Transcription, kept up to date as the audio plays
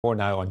More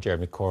now on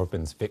Jeremy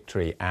Corbyn's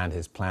victory and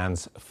his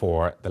plans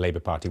for the Labour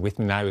Party. With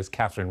me now is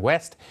Catherine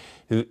West,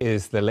 who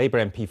is the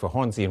Labour MP for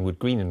Hornsey and Wood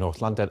Green in North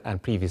London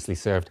and previously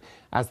served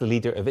as the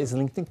leader of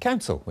Islington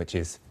Council, which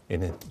is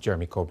in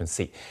Jeremy Corbyn's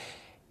seat.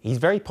 He's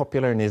very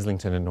popular in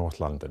Islington and North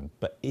London,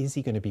 but is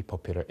he going to be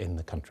popular in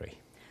the country?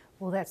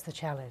 Well, that's the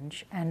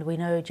challenge, and we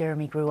know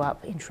Jeremy grew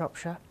up in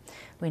Shropshire.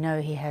 We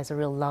know he has a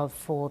real love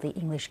for the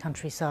English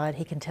countryside.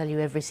 He can tell you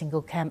every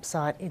single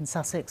campsite in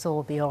Sussex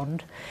or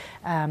beyond,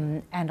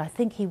 and I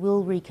think he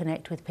will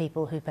reconnect with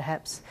people who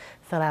perhaps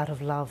fell out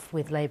of love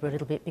with Labour a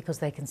little bit because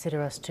they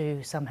consider us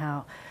to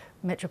somehow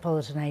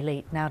metropolitan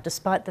elite. Now,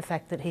 despite the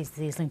fact that he's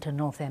the Islington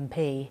North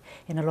MP,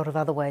 in a lot of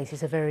other ways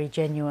he's a very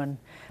genuine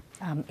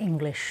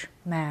English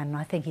man.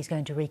 I think he's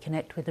going to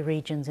reconnect with the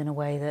regions in a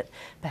way that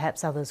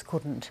perhaps others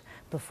couldn't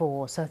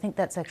before. So I think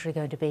that's actually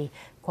going to be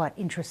quite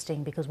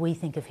interesting because we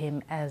think of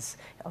him as,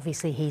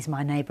 obviously he's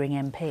my neighbouring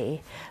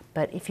MP,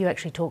 but if you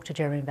actually talk to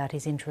Jeremy about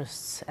his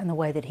interests and the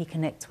way that he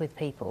connects with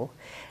people,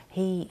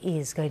 he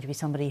is going to be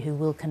somebody who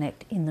will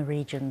connect in the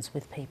regions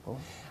with people.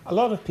 A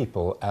lot of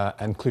people,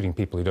 including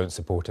people who don't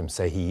support him,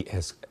 say he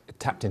has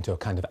tapped into a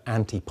kind of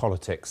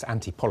anti-politics,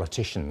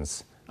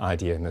 anti-politicians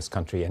idea in this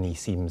country, and he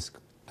seems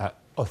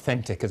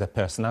authentic as a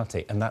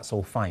personality, and that's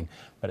all fine.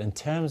 But in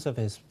terms of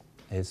his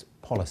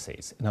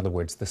policies, in other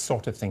words, the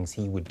sort of things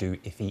he would do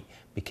if he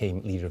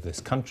became leader of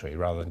this country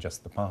rather than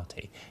just the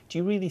party, do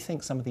you really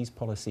think some of these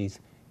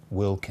policies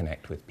will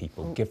connect with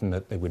people, given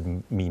that they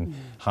would mean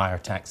higher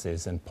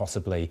taxes and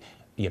possibly,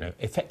 you know,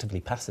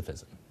 effectively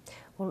pacifism?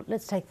 Well,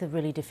 let's take the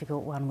really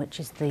difficult one, which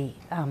is the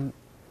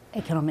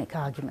economic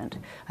argument.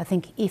 I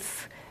think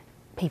if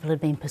people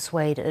had been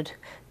persuaded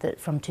that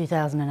from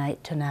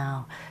 2008 to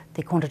now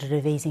the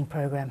quantitative easing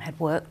program had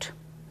worked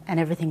and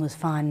everything was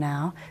fine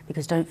now,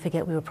 because don't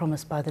forget we were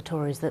promised by the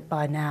Tories that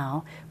by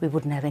now we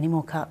wouldn't have any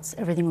more cuts,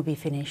 everything would be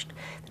finished.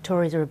 The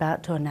Tories are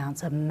about to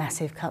announce a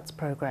massive cuts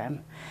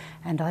program,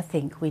 and I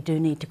think we do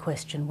need to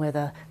question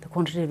whether the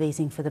quantitative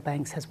easing for the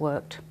banks has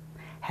worked.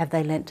 Have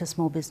they lent to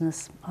small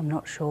business? I'm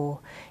not sure.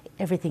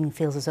 Everything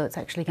feels as though it's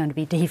actually going to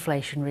be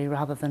deflationary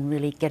rather than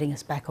really getting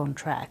us back on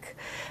track.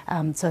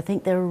 So I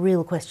think there are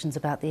real questions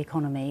about the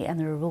economy and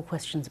there are real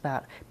questions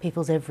about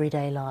people's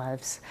everyday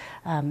lives.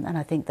 And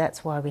I think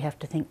that's why we have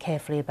to think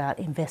carefully about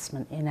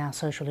investment in our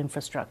social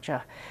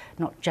infrastructure,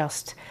 not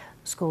just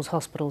schools,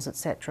 hospitals,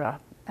 etc.,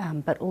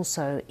 but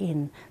also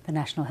in the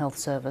National Health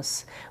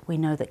Service. We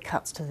know that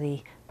cuts to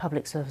the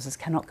public services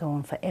cannot go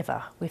on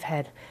forever. We've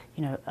had,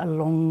 you know, a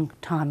long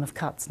time of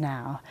cuts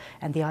now,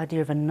 and the idea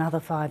of another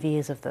 5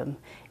 years of them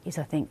is,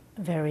 I think,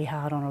 very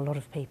hard on a lot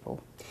of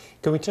people.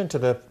 Can we turn to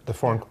the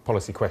foreign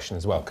policy question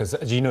as well? Because,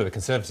 as you know, the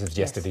Conservatives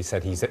yesterday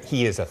said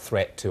he is a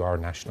threat to our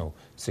national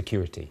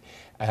security.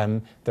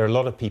 There are a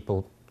lot of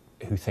people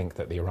who think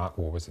that the Iraq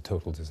war was a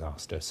total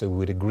disaster, so we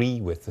would agree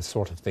with the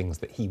sort of things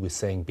that he was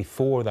saying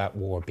before that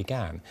war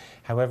began.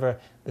 However,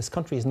 this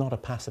country is not a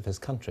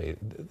pacifist country.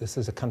 This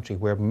is a country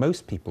where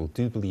most people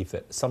do believe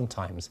that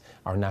sometimes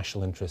our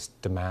national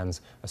interest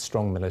demands a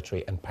strong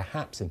military and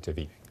perhaps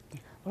intervening.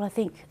 Well, I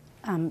think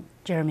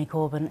Jeremy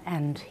Corbyn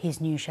and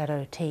his new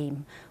shadow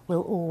team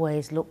will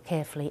always look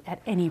carefully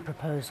at any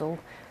proposal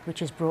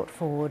which is brought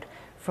forward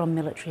from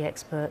military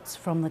experts,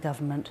 from the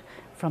government,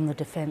 from the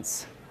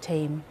defence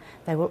team.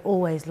 They will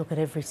always look at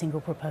every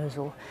single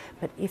proposal.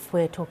 But if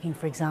we're talking,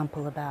 for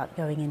example, about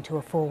going into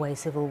a four-way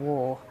civil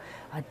war,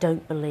 I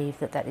don't believe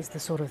that that is the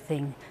sort of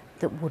thing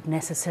that would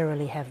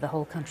necessarily have the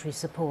whole country's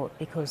support,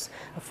 because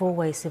a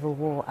four-way civil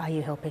war, are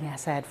you helping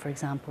Assad, for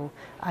example?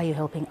 Are you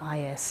helping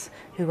IS?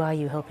 Who are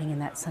you helping in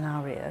that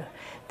scenario?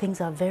 Things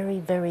are very,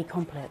 very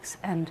complex,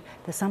 and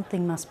the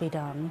something must be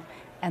done,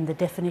 and the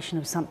definition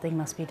of something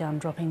must be done,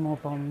 dropping more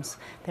bombs.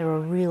 There are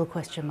real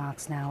question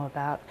marks now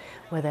about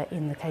whether,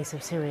 in the case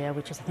of Syria,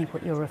 which is I think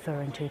what you're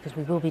referring to, because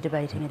we will be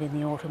debating it in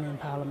the autumn in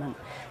Parliament,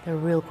 there are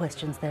real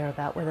questions there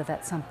about whether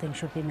that something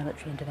should be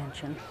military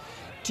intervention.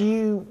 Do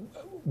you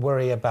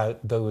worry about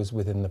those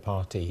within the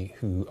party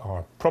who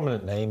are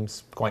prominent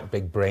names, quite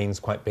big brains,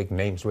 quite big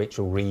names,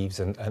 Rachel Reeves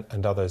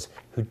and others,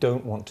 who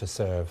don't want to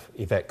serve,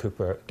 Yvette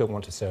Cooper, don't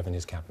want to serve in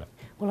his cabinet?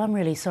 Well, I'm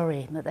really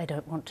sorry that they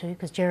don't want to,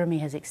 because Jeremy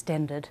has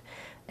extended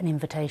an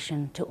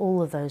invitation to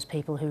all of those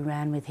people who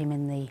ran with him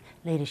in the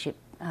leadership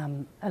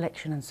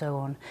election and so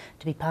on,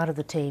 to be part of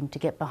the team, to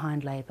get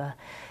behind Labour.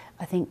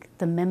 I think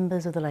the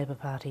members of the Labour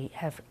Party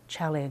have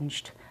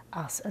challenged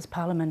us as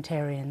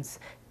parliamentarians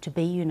to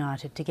be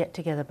united, to get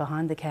together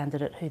behind the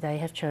candidate who they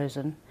have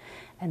chosen,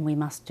 and we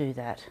must do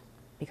that,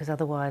 because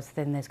otherwise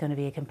then there's going to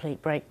be a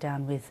complete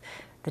breakdown with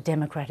the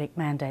democratic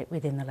mandate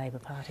within the Labour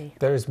Party.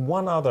 There is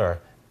one other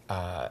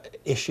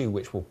issue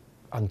which will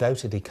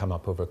undoubtedly come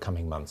up over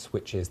coming months,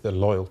 which is the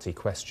loyalty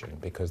question,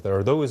 because there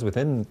are those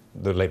within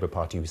the Labour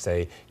Party who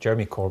say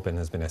Jeremy Corbyn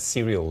has been a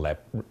serial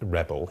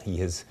rebel. He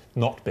has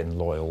not been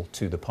loyal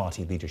to the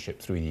party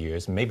leadership through the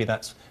years, and maybe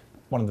that's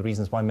one of the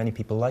reasons why many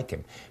people like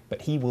him.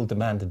 But he will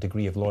demand a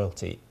degree of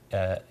loyalty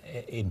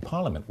in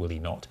Parliament, will he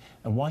not?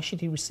 And why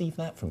should he receive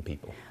that from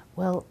people?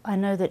 Well, I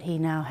know that he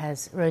now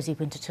has Rosie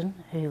Winterton,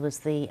 who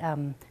was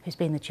who's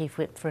been the Chief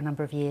Whip for a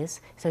number of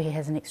years, so he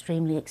has an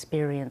extremely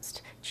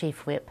experienced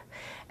Chief Whip.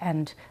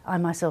 And I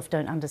myself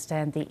don't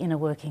understand the inner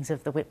workings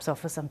of the Whip's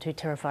office. I'm too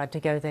terrified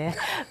to go there.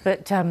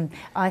 But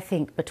I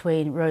think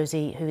between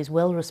Rosie, who is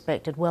well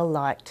respected, well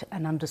liked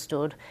and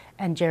understood,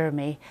 and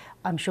Jeremy,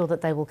 I'm sure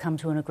that they will come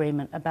to an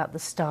agreement about the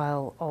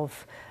style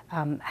of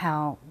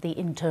how the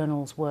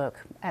internals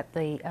work at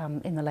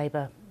in the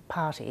Labor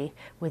Party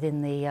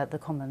within the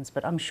Commons.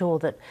 But I'm sure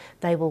that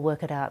they will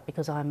work it out,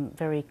 because I'm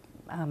very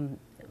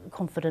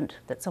confident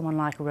that someone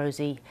like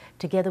Rosie,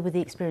 together with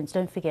the experience,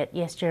 don't forget,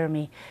 yes,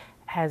 Jeremy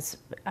has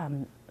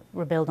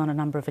rebelled on a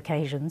number of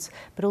occasions,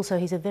 but also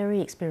he's a very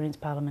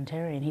experienced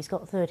parliamentarian. He's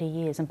got 30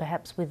 years, and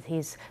perhaps with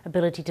his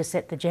ability to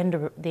set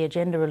the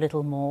agenda a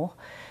little more,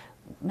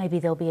 maybe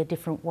there'll be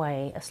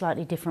a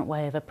slightly different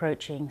way of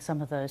approaching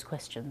some of those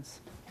questions.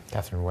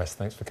 Catherine West,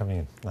 thanks for coming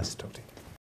in. Nice to talk to you.